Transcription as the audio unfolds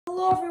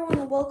Hello everyone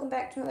and welcome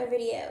back to another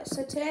video.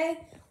 So today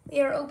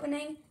we are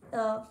opening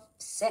the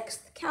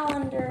 6th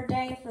calendar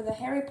day for the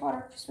Harry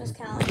Potter Christmas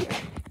calendar.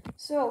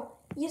 So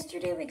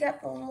yesterday we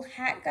got the little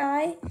hat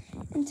guy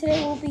and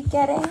today we'll be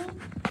getting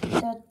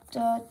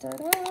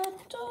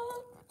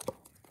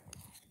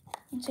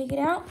take it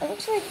out. It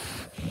looks like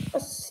a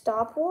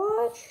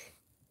stopwatch.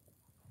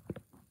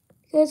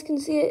 You guys can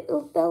see it.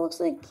 That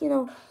looks like,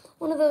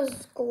 one of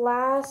those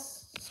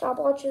glass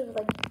stopwatches with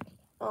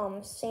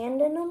like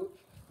sand in them.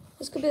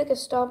 This could be like a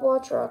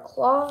stopwatch or a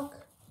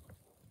clock.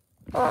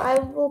 I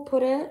will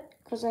put it,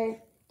 because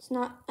it's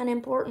not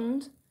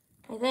unimportant,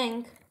 I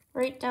think,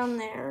 right down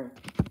there.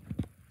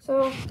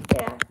 So,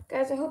 yeah,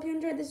 guys, I hope you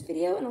enjoyed this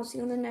video, and I'll see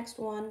you in the next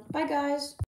one. Bye, guys.